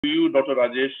you, Dr.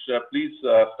 Rajesh. Please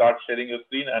start sharing your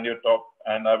screen and your talk,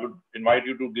 and I would invite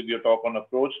you to give your talk on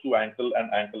approach to ankle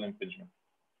and ankle impingement.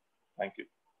 Thank you.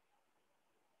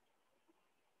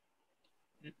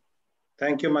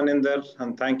 Thank you, Maninder,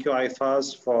 and thank you,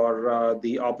 IFAS, for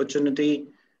the opportunity.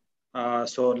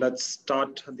 So let's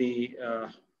start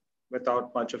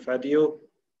without much of ado.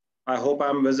 I hope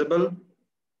I'm visible.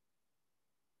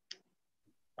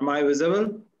 Am I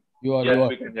visible? You are. Yes,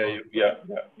 we can hear you. Yeah,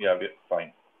 we're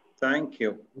fine. Thank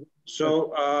you.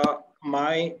 So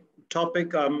my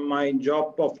topic, my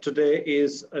job of today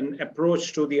is an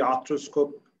approach to the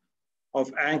arthroscopy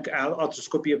of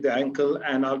the ankle,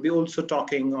 and I'll be also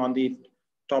talking on the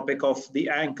topic of the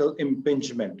ankle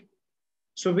impingement.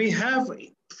 So we have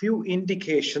a few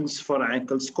indications for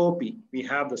ankleoscopy. We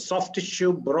have the soft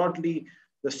tissue, broadly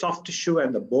the soft tissue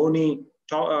and the bony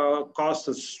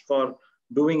causes for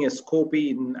doing a scopy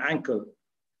in ankle.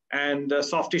 And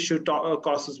soft tissue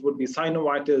causes would be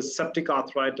synovitis, septic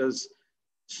arthritis,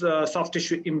 soft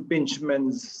tissue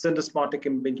impingements, syndesmotic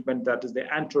impingement, that is the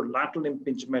anterolateral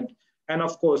impingement, and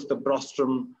of course the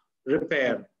rostrum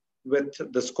repair with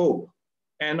the scope.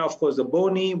 And of course the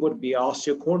bony would be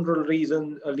osteochondral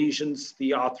lesions,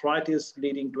 the arthritis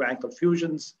leading to ankle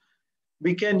fusions.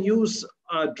 We can use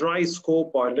a dry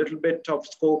scope or a little bit of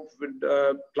scope with,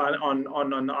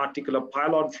 on articular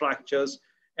pylon fractures,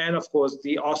 and of course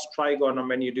the ostrigon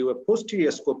when you do a posterior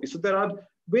scopy. So there are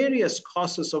various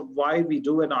causes of why we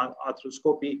do an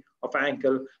arthroscopy of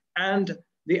ankle, and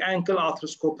the ankle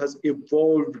arthroscope has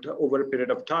evolved over a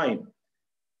period of time.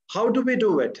 How do we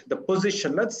do it? The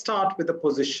position. Let's start with the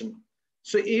position.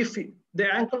 So if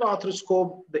the ankle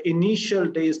arthroscope, the initial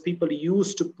days, people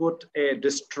used to put a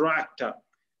distractor.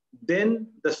 Then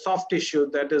the soft tissue,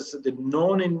 that is the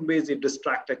non-invasive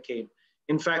distractor came.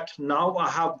 In fact, now I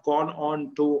have gone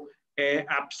on to an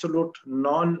absolute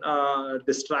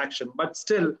non-distraction. But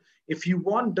still, if you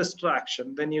want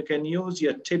distraction, then you can use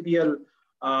your tibial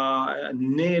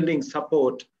nailing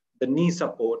support, the knee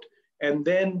support, and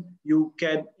then you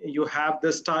have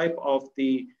this type of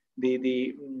the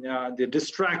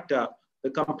distractor, the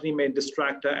company-made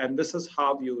distractor, and this is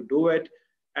how you do it.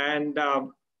 And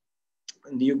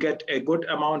you get a good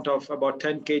amount of about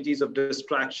 10 kgs of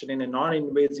distraction in a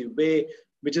non-invasive way,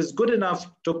 which is good enough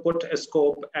to put a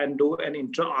scope and do an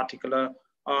intra-articular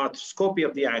arthroscopy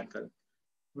of the ankle.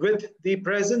 With the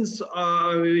presence,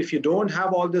 if you don't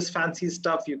have all this fancy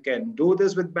stuff, you can do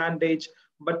this with bandage.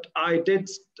 But I did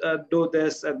do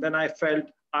this, and then I felt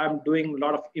I'm doing a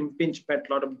lot of impingement,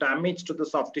 a lot of damage to the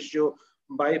soft tissue.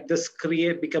 By this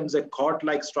becomes a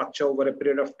cord-like structure over a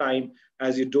period of time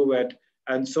as you do it.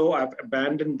 And so I've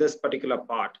abandoned this particular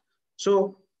part.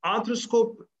 So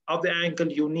arthroscope of the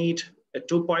ankle, you need a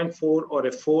 2.4 or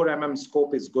a 4 mm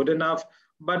scope is good enough.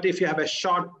 But if you have a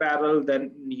short barrel,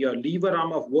 then your lever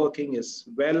arm of working is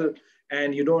well,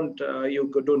 and you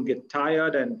don't get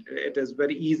tired, and it is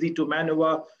very easy to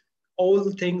maneuver. All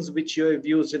the things which you have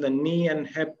used in the knee and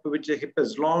hip, which the hip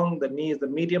is long, the knee is the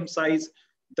medium size,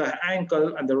 the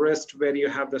ankle and the wrist where you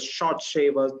have the short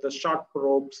shavers, the short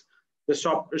probes, the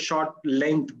short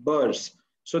length burrs.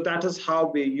 So that is how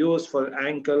we use for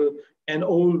ankle, and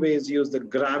always use the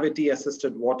gravity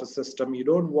assisted water system. You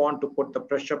don't want to put the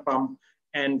pressure pump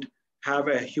and have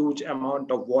a huge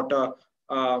amount of water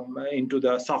into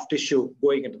the soft tissue,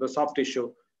 going into the soft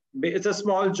tissue. It's a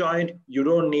small joint, you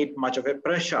don't need much of a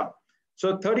pressure.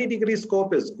 So 30-degree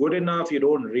scope is good enough. You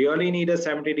don't really need a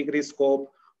 70-degree scope,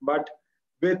 but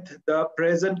with the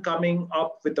present coming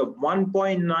up with a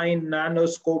 1.9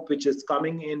 nanoscope, which is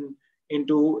coming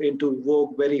into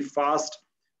vogue very fast,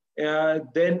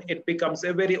 then it becomes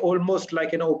a very almost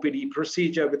like an OPD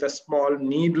procedure with a small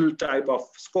needle type of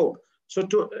scope. So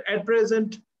at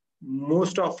present,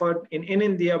 most often in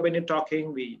India, when you're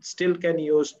talking, we still can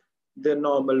use the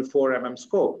normal 4 mm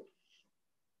scope.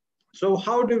 So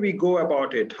how do we go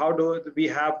about it? How do we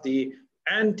have the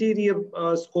anterior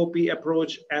scopy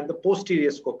approach and the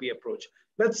posterior scopy approach?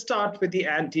 Let's start with the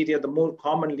anterior, the more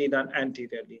commonly done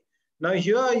anteriorly. Now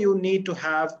here you need to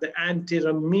have the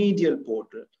anterior medial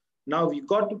portal. Now we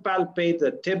got to palpate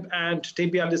the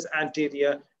tibialis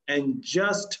anterior, and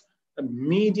just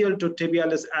medial to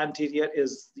tibialis anterior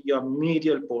is your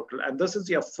medial portal. And this is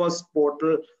your first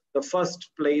portal, the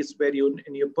first place where you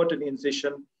put an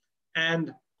incision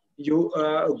and you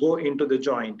go into the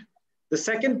joint. The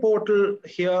second portal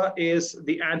here is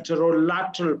the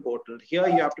anterolateral portal. Here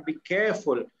you have to be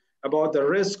careful about the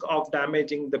risk of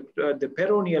damaging the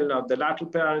peroneal nerve, the lateral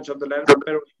branch of the lateral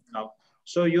peroneal nerve.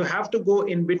 So you have to go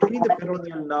in between the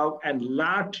peroneal nerve and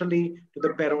laterally to the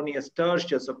peroneus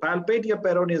tertius. So palpate your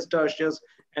peroneus tertius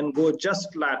and go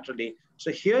just laterally.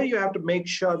 So here you have to make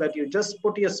sure that you just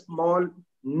put your small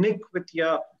nick with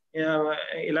your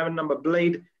 11 number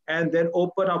blade and then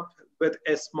open up with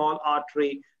a small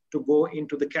artery to go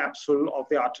into the capsule of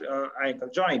the ankle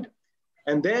joint.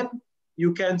 And then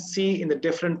you can see in the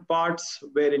different parts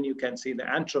wherein you can see the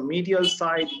anteromedial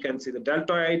side, you can see the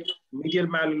deltoid, medial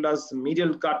malleolus,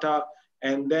 medial gutta,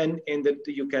 and then in the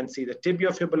you can see the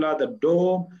tibiofibula, the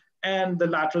dome, and the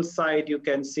lateral side you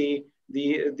can see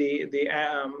the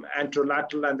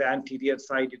anterolateral, and the anterior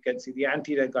side you can see the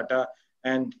anterior gutta,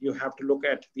 and you have to look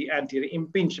at the anterior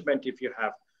impingement if you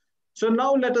have. So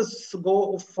now let us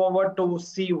go forward to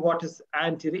see what is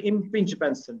anterior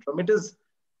impingement syndrome. It is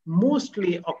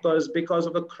mostly occurs because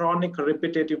of a chronic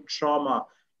repetitive trauma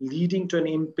leading to an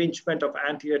impingement of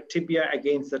anterior tibia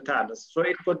against the talus. So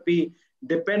it could be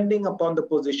depending upon the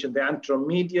position, the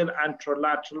anteromedial,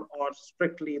 anterolateral, or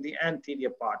strictly the anterior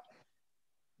part.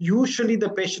 Usually the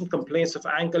patient complains of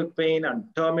ankle pain and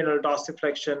terminal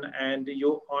dorsiflexion, and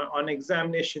you on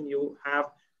examination you have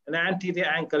an anterior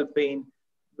ankle pain,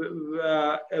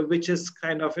 which is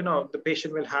kind of, the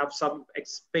patient will have some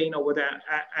pain over the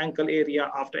ankle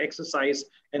area after exercise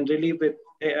and relieve it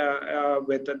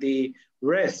with the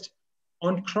rest.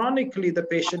 On chronically, the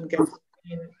patient gets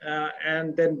pain,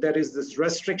 and then there is this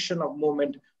restriction of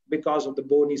movement because of the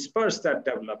bony spurs that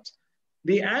develops.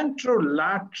 The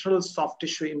anterolateral soft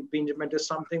tissue impingement is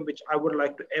something which I would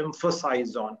like to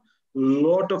emphasize on. A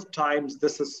lot of times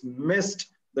this is missed,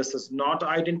 this is not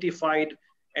identified.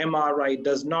 MRI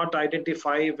does not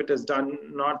identify if it is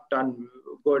not done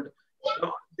good.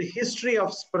 So the history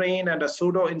of sprain and a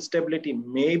pseudo instability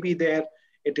may be there.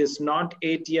 It is not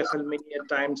ATFL many a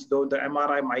times, though the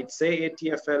MRI might say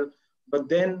ATFL. But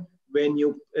then when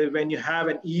you have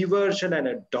an eversion and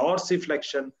a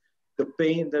dorsiflexion, the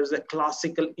pain, there's a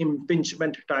classical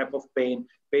impingement type of pain.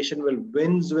 Patient will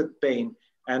wince with pain,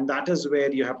 and that is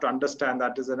where you have to understand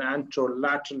that is an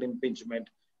anterolateral impingement.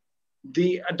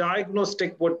 The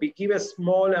diagnostic would be give a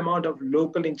small amount of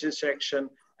local intersection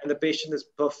and the patient is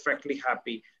perfectly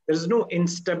happy. There is no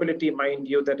instability, mind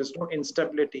you, there is no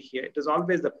instability here. It is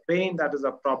always the pain that is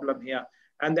a problem here.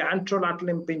 And the anterolateral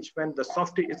impingement, the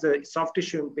soft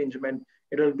tissue impingement,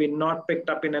 it will be not picked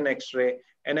up in an X-ray.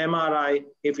 An MRI,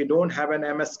 if you don't have an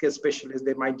MSK specialist,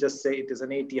 they might just say it is an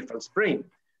ATFL sprain.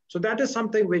 So that is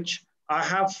something which I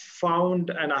have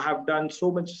found, and I have done so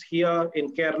much here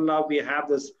in Kerala. We have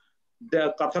this,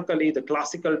 the Kathakali, the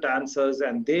classical dancers,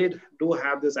 and they do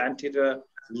have this anterior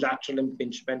lateral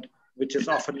impingement, which is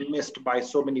often missed by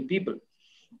so many people.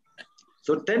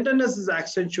 So tenderness is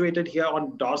accentuated here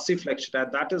on dorsiflexion,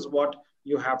 and that is what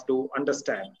you have to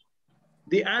understand.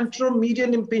 The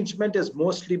anteromedial impingement is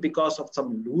mostly because of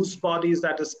some loose bodies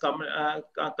that is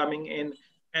coming in,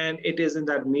 and it is in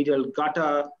that medial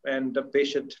gutta, and the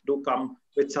patient do come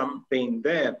with some pain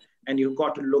there. And you've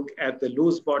got to look at the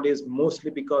loose bodies mostly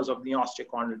because of the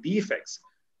osteochondral defects.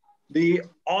 The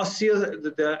osseous,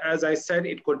 as I said,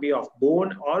 it could be of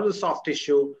bone or the soft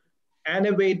tissue, and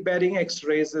a weight-bearing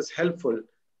X-rays is helpful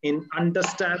in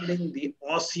understanding the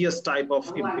osseous type of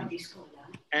impingement.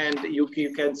 And you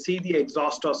can see the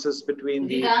exostosis between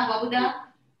the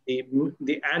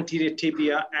anterior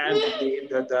tibia and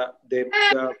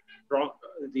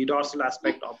the dorsal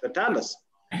aspect of the talus.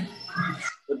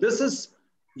 So this is,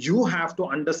 you have to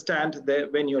understand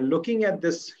that when you're looking at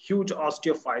this huge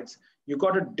osteophytes, you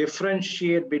got to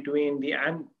differentiate between the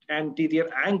anterior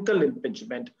ankle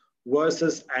impingement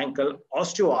versus ankle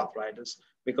osteoarthritis,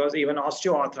 because even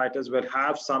osteoarthritis will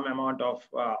have some amount of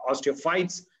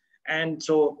osteophytes. And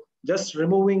so just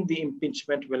removing the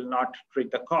impingement will not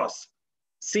treat the cause.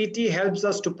 CT helps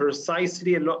us to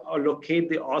precisely locate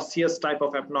the osseous type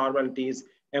of abnormalities.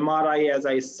 MRI, as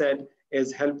I said,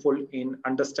 is helpful in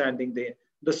understanding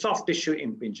the soft tissue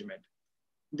impingement.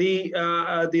 The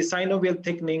synovial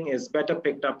thickening is better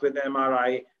picked up with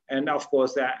MRI. And of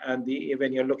course,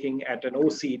 when you're looking at an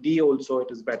OCD also,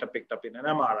 it is better picked up in an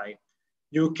MRI.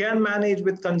 You can manage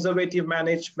with conservative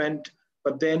management,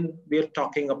 but then we're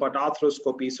talking about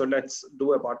arthroscopy. So let's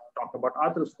talk about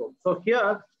arthroscopy. So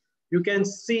here you can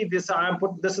see this.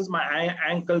 This is my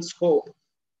ankle scope,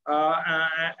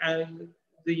 and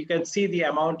you can see the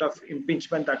amount of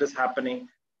impingement that is happening.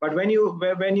 But when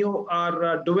you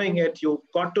are doing it, you've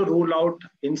got to rule out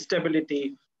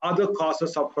instability, other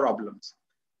causes of problems.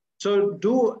 So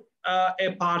do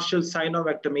a partial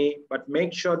synovectomy, but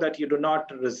make sure that you do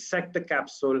not resect the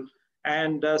capsule.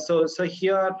 And so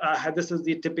here, this is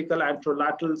the typical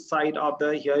anterolateral side of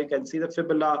here you can see the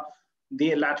fibula.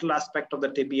 the lateral aspect of the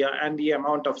tibia and the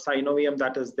amount of synovium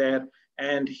that is there.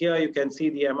 And here you can see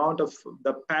the amount of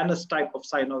the pannus type of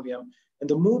synovium. And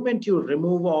the moment you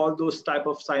remove all those type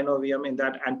of synovium in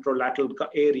that anterolateral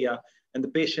area, and the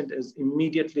patient is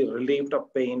immediately relieved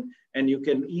of pain, and you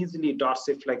can easily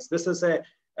dorsiflex. This is a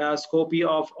scopy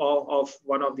of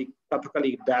one of the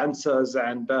Kathakali dancers,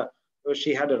 and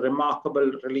she had a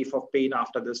remarkable relief of pain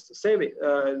after this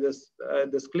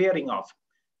this clearing off.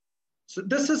 So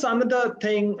this is another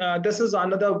thing. This is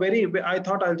another I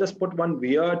thought I'll just put one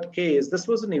weird case. This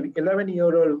was an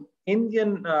 11-year-old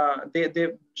Indian.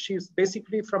 She's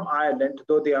basically from Ireland,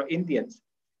 though they are Indians,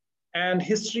 and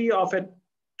history of a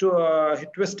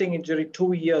twisting injury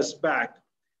 2 years back.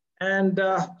 And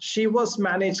she was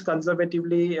managed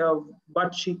conservatively,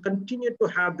 but she continued to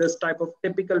have this type of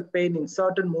typical pain in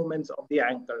certain movements of the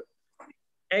ankle.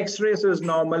 X-rays was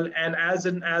normal, and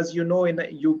as you know, in the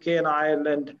UK and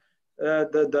Ireland,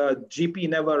 the GP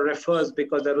never refers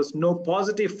because there was no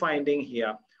positive finding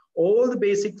here. All the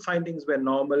basic findings were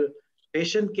normal.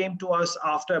 Patient came to us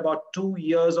after about 2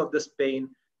 years of this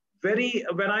pain.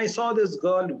 When I saw this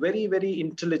girl, very, very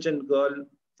intelligent girl,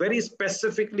 very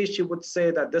specifically, she would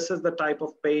say that this is the type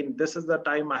of pain, this is the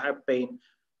time I have pain.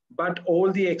 But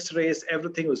all the X-rays,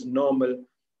 everything was normal.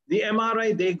 The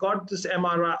MRI, they got this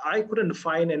MRI, I couldn't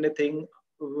find anything.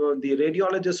 The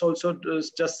radiologist also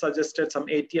just suggested some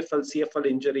ATFL, CFL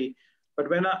injury. But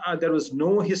when there was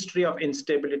no history of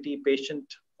instability, patient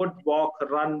could walk,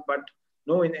 run, but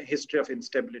no history of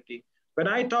instability. When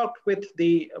I talked with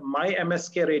my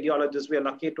MSK radiologist, we are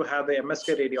lucky to have a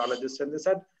MSK radiologist, and they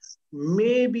said,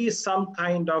 maybe some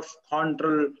kind of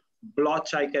chondral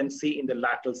blotch I can see in the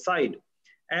lateral side.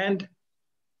 And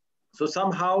so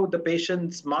somehow the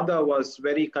patient's mother was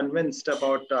very convinced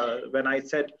about when I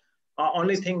said,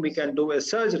 only thing we can do is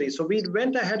surgery. So we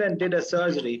went ahead and did a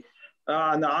surgery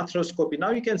on the arthroscopy.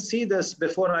 Now you can see this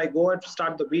before I go and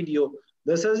start the video.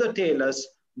 This is the talus,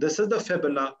 this is the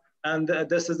fibula, and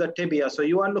this is the tibia. So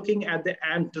you are looking at the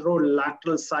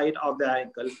anterolateral side of the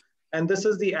ankle. And this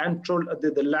is the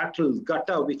lateral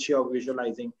gutter, which you're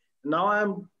visualizing. Now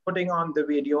I'm putting on the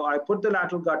video. I put the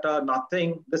lateral gutter,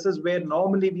 nothing. This is where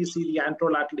normally we see the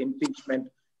anterolateral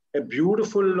impingement, a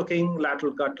beautiful looking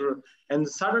lateral gutter. And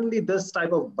suddenly this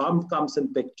type of bump comes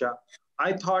in picture.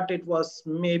 I thought it was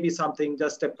maybe something,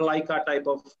 just a plica type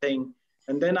of thing.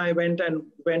 And then I went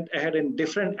ahead in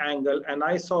different angle, and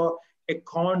I saw a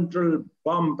chondral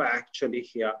bump actually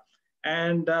here.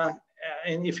 And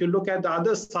if you look at the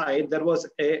other side, there was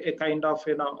a kind of,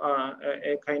 the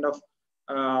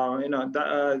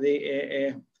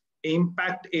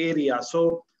impact area.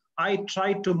 So I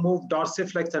tried to move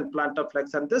dorsiflex and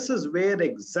plantarflex, and this is where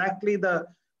exactly that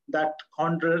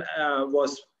chondral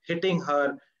was hitting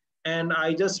her. And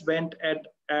I just went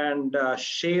and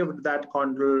shaved that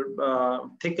chondral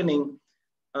thickening.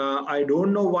 I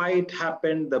don't know why it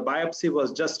happened. The biopsy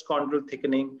was just chondral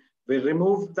thickening. We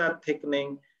removed that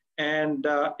thickening, and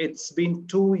it's been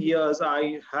 2 years.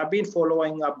 I have been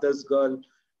following up this girl,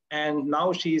 and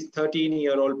now she's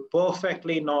 13-year-old,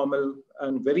 perfectly normal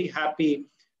and very happy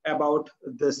about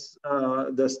this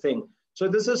thing. So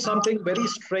this is something very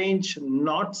strange,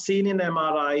 not seen in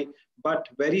MRI, but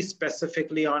very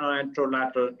specifically on an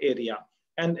anterolateral area.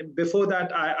 And before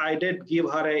that, I did give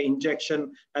her an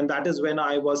injection, and that is when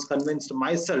I was convinced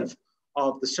myself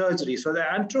of the surgery. So the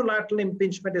anterolateral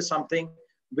impingement is something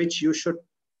which you should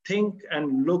think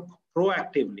and look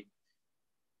proactively.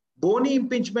 Bony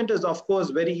impingement is, of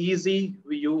course, very easy.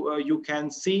 You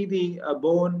can see the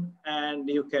bone, and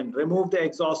you can remove the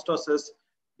exostosis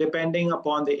depending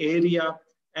upon the area,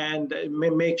 and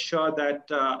make sure that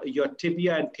your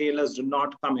tibia and talus do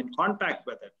not come in contact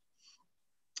with it.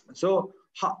 So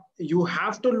you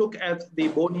have to look at the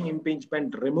bony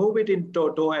impingement, remove it in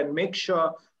toto, and make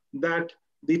sure that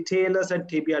the talus and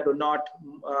tibia do not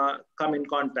come in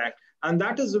contact. And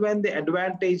that is when the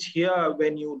advantage here,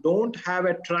 when you don't have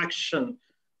a traction,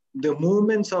 the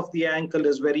movements of the ankle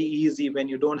is very easy when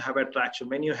you don't have a traction.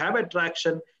 When you have a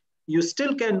traction, you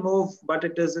still can move, but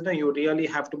it is, you really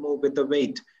have to move with the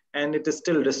weight, and it is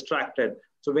still distracted.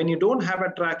 So when you don't have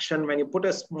a traction, when you put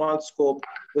a small scope,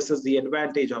 this is the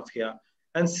advantage of here.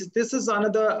 And this is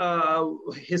another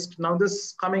now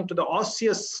this coming to the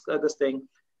osseous, this thing.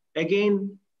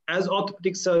 Again, as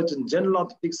orthopedic surgeons, general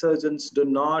orthopedic surgeons do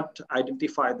not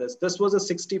identify this. This was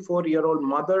a 64-year-old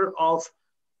mother of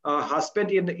a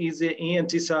husband is an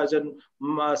ENT surgeon,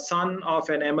 son of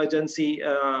an emergency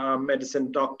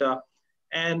medicine doctor,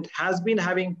 and has been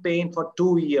having pain for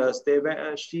 2 years.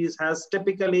 She has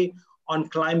typically on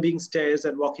climbing stairs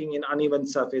and walking in uneven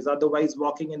surface. Otherwise,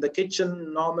 walking in the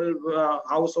kitchen, normal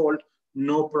household,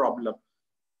 no problem.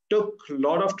 Took a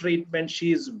lot of treatment.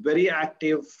 She is very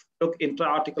active, took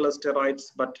intra-articular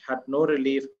steroids, but had no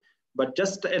relief. But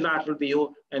just a lateral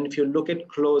view, and if you look at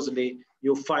closely,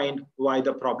 you find why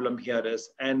the problem here is.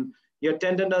 And your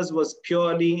tenderness was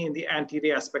purely in the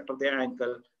anterior aspect of the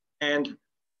ankle.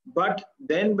 But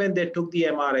then when they took the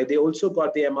MRI, they also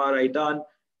got the MRI done.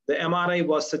 The MRI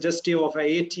was suggestive of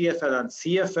ATFL and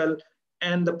CFL,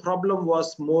 and the problem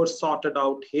was more sorted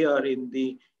out here in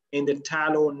the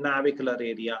talonavicular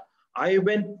area. I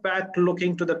went back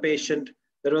looking to the patient.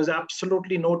 There was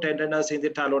absolutely no tenderness in the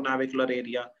talonavicular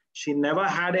area. She never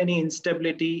had any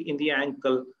instability in the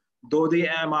ankle, though the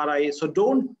MRI. So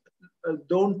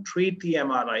don't treat the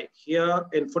MRI. Here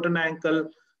in foot and ankle,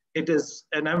 it is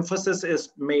an emphasis is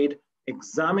made,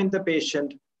 examine the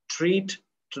patient, treat,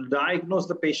 to diagnose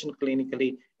the patient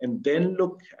clinically, and then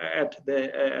look at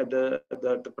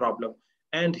the problem.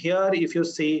 And here, if you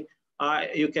see,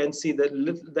 you can see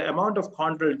the amount of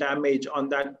chondral damage on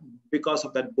that because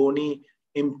of that bony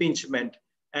impingement.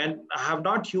 And I have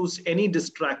not used any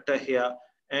distractor here.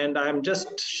 And I'm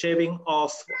just shaving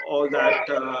off all that,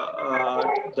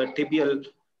 the tibial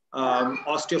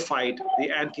osteophyte,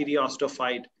 the anterior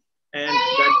osteophyte, and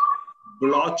that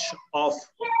blotch of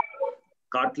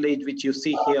cartilage, which you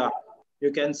see here,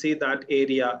 you can see that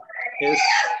area is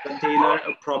the talar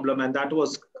problem. And that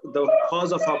was the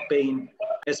cause of her pain,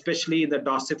 especially in the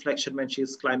dorsiflexion when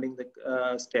she's climbing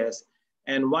the stairs.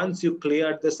 And once you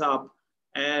clear this up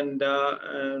and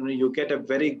you get a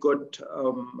very good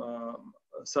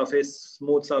surface,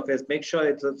 smooth surface, make sure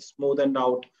it's smoothened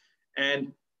out.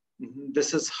 And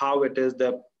this is how it is,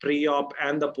 the pre-op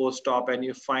and the post-op, and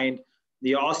you find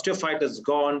the osteophyte is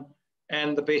gone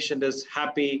and the patient is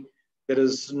happy. There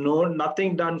is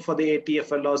nothing done for the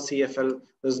ATFL or CFL.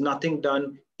 There's nothing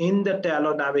done in the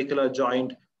talonavicular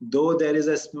joint, though there is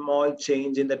a small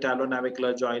change in the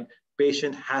talonavicular joint.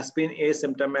 Patient has been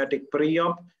asymptomatic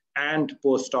pre-op and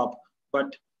post-op,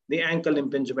 but the ankle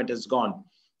impingement is gone.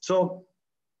 So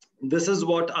this is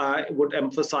what I would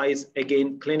emphasize,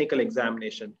 again, clinical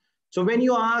examination. So when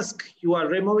you ask, you are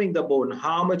removing the bone,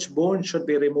 how much bone should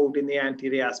be removed in the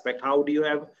anterior aspect? How do you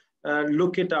have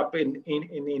look it up in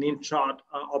chart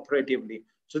operatively?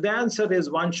 So the answer is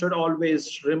one should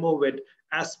always remove it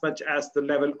as much as the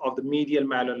level of the medial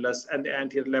malleolus and the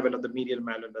anterior level of the medial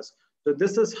malleolus. So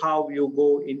this is how you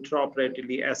go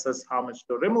intraoperatively assess how much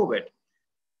to remove it.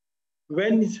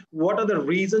 What are the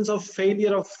reasons of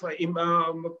failure of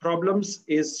problems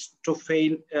is to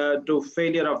failure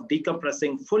of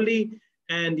decompressing fully,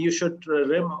 and you should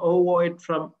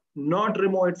not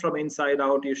remove it from inside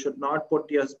out. You should not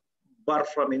put your burr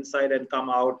from inside and come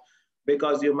out,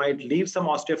 because you might leave some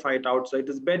osteophyte out. So it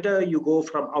is better you go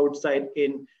from outside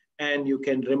in and you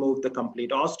can remove the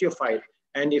complete osteophyte.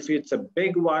 And if it's a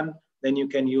big one, then you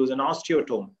can use an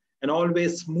osteotome, and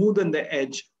always smoothen the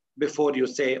edge before you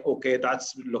say, okay,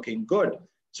 that's looking good.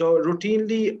 So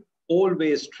routinely,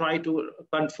 always try to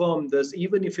confirm this.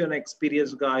 Even if you're an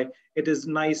experienced guy, it is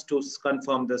nice to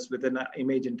confirm this with an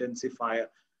image intensifier,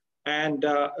 and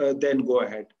then go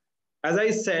ahead. As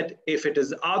I said, if it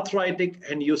is arthritic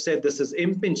and you said this is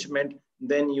impingement,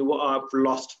 then you have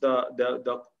lost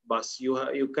the bus.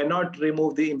 You cannot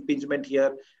remove the impingement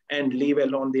here and leave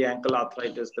alone the ankle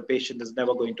arthritis. The patient is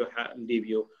never going to leave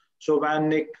you. So Van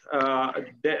Nick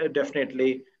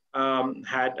definitely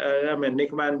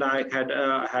Nick Van Dyke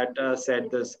had said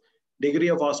this degree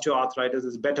of osteoarthritis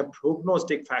is better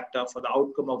prognostic factor for the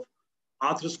outcome of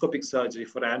arthroscopic surgery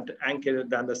for ankle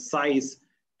than the size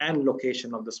and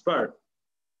location of the spur.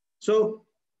 So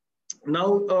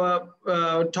now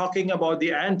talking about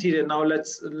the anterior, now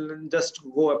let's just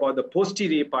go about the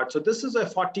posterior part. So this is a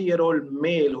 40-year-old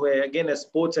male who, again, a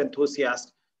sports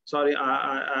enthusiast. Sorry,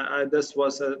 this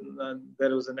was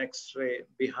there was an X-ray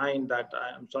behind that.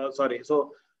 I'm sorry.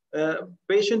 So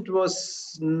patient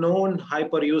was known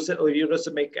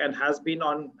hyperuricemic and has been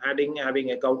on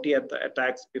having a gouty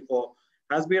attacks before,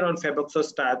 has been on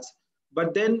febuxostats.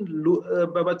 But then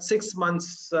about 6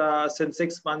 months, since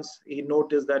 6 months, he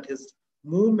noticed that his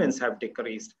movements have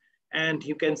decreased. And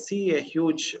you can see a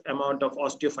huge amount of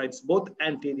osteophytes, both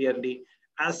anteriorly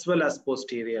as well as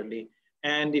posteriorly.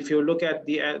 And if you look at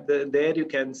there you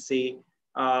can see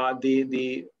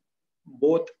the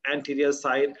both anterior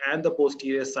side and the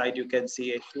posterior side, you can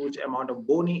see a huge amount of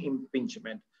bony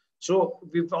impingement. So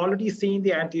we've already seen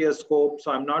the anterior scope,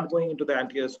 so I'm not going into the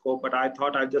anterior scope, but I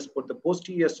thought I'd just put the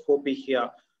posterior scopy here,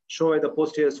 show the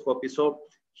posterior scopy. So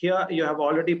here you have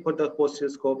already put the posterior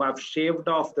scope. I've shaved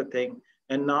off the thing,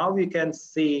 and now we can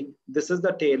see this is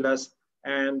the talus,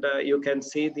 and you can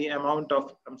see the amount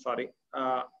of, I'm sorry,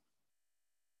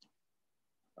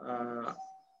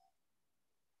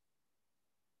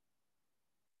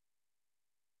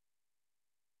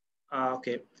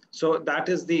 Okay, so that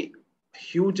is the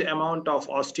huge amount of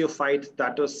osteophyte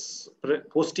that was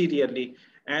posteriorly,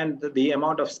 and the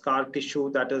amount of scar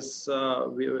tissue that is,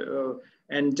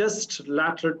 and just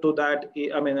lateral to that,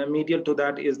 I mean, medial to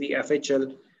that is the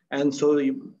FHL. And so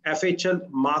FHL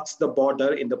marks the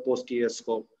border in the posterior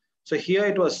scope. So here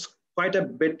it was quite a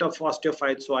bit of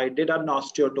osteophyte. So I did an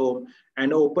osteotome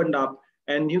and opened up,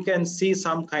 and you can see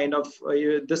some kind of,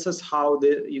 this is how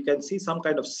you can see some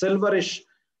kind of silverish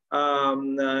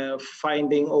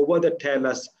finding over the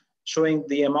talus, showing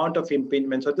the amount of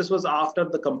impingement. So this was after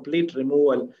the complete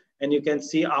removal, and you can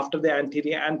see after the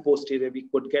anterior and posterior, we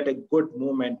could get a good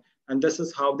movement. And this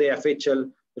is how the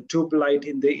FHL, the tube light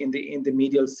in the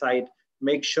medial side,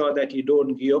 make sure that you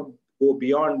don't go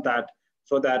beyond that,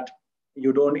 so that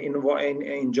you don't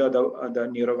injure the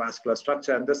neurovascular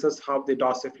structure. And this is how the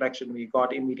dorsiflexion we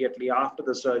got immediately after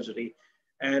the surgery.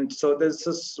 And so this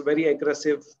is very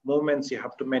aggressive movements you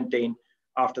have to maintain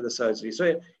after the surgery.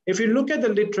 So if you look at the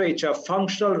literature,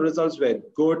 functional results were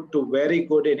good to very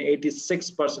good in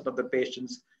 86% of the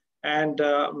patients. And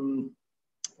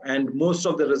most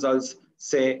of the results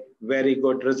say very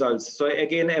good results. So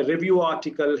again, a review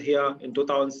article here in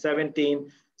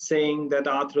 2017 saying that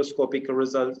arthroscopic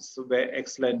results were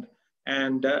excellent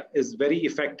and is very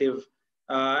effective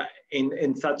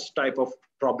in such type of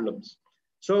problems.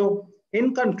 So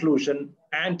in conclusion,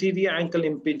 anterior ankle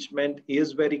impingement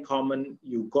is very common.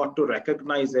 You got to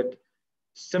recognize it.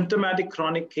 Symptomatic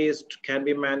chronic case can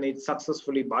be managed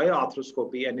successfully by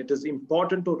arthroscopy, and it is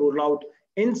important to rule out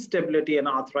instability and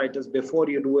arthritis before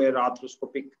you do an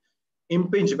arthroscopic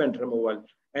impingement removal.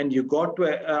 And you got to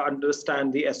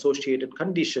understand the associated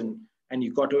condition, and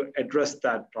you got to address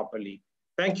that properly.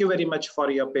 Thank you very much for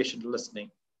your patient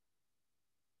listening.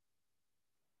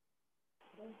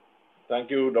 Thank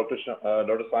you, Dr.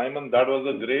 Simon. That was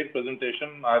a great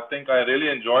presentation. I think I really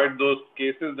enjoyed those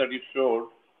cases that you showed.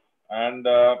 And,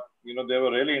 you know, they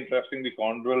were really interesting. The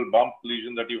chondral bump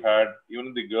lesion that you had,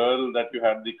 even the girl that you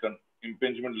had the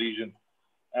impingement lesion.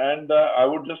 And I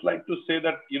would just like to say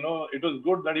that, you know, it was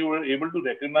good that you were able to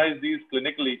recognize these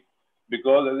clinically,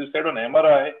 because as you said, on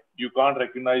MRI, you can't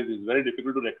recognize, it's very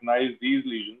difficult to recognize these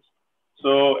lesions.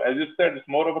 So as you said, it's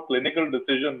more of a clinical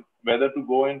decision whether to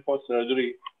go in for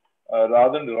surgery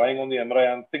rather than relying on the MRI.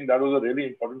 I think that was a really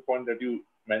important point that you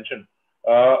mentioned.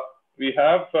 We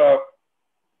have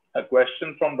a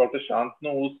question from Dr.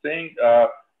 Shantanu, who's saying, how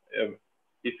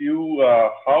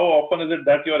often is it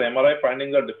that your MRI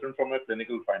findings are different from your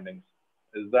clinical findings?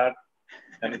 Is that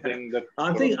anything that?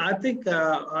 I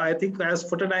think as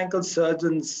foot and ankle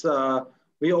surgeons,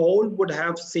 we all would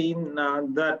have seen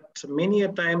that many a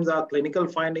times our clinical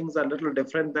findings are a little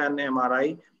different than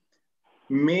MRI.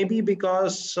 Maybe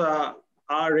because our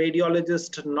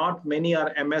radiologists, not many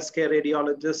are MSK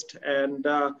radiologists, and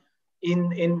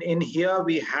in here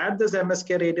we had this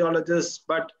MSK radiologist,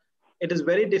 but it is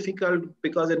very difficult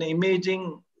because in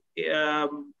imaging,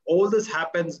 all this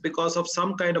happens because of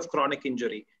some kind of chronic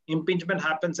injury. Impingement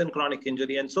happens in chronic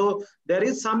injury, and so there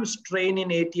is some strain in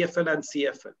ATFL and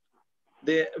CFL.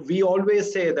 We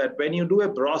always say that when you do a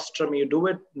brostrum, you do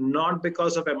it not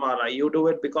because of MRI, you do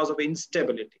it because of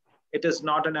instability. It is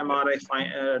not an MRI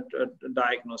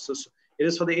diagnosis. It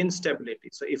is for the instability.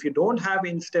 So if you don't have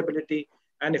instability,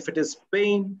 and if it is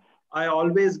pain, I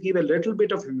always give a little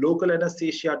bit of local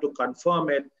anesthesia to confirm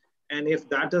it. And if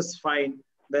that is fine,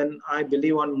 then I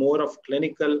believe on more of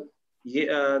clinical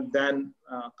than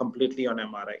completely on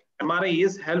MRI. MRI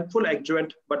is helpful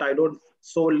adjuvant, but I don't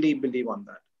solely believe on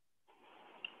that.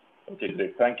 Okay,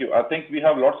 great. Thank you. I think we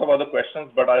have lots of other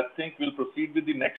questions, but I think we'll proceed with the next